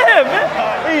over here,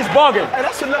 man. He's bugging. Hey,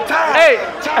 that's enough time. Hey.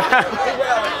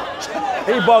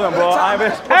 He's bugging, bro.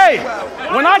 Hey,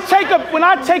 when I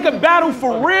take a battle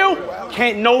for real,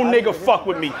 can't no nigga fuck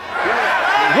with me.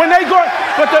 When they go,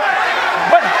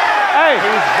 hey.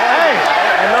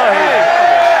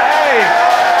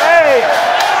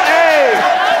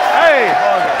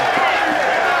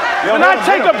 When I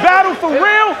take a battle for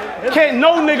real, can't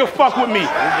no nigga fuck with me.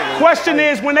 Question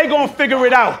is, when they gonna figure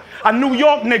it out? A New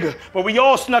York nigga, but we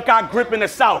all snuck out grip in the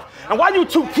South. And why you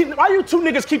two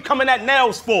niggas keep coming at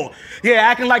Nels for? Yeah,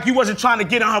 acting like you wasn't trying to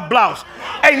get in her blouse.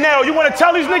 Hey, Nell, you wanna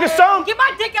tell these niggas something? Get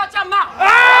my dick out your mouth.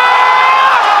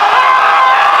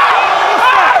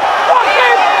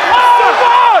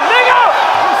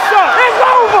 It's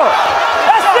over.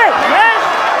 That's it, man.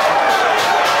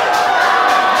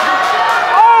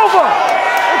 Over.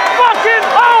 It's fucking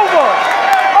over.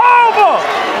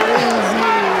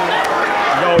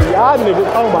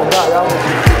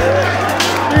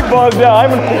 bugged out. I'm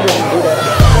gonna do that.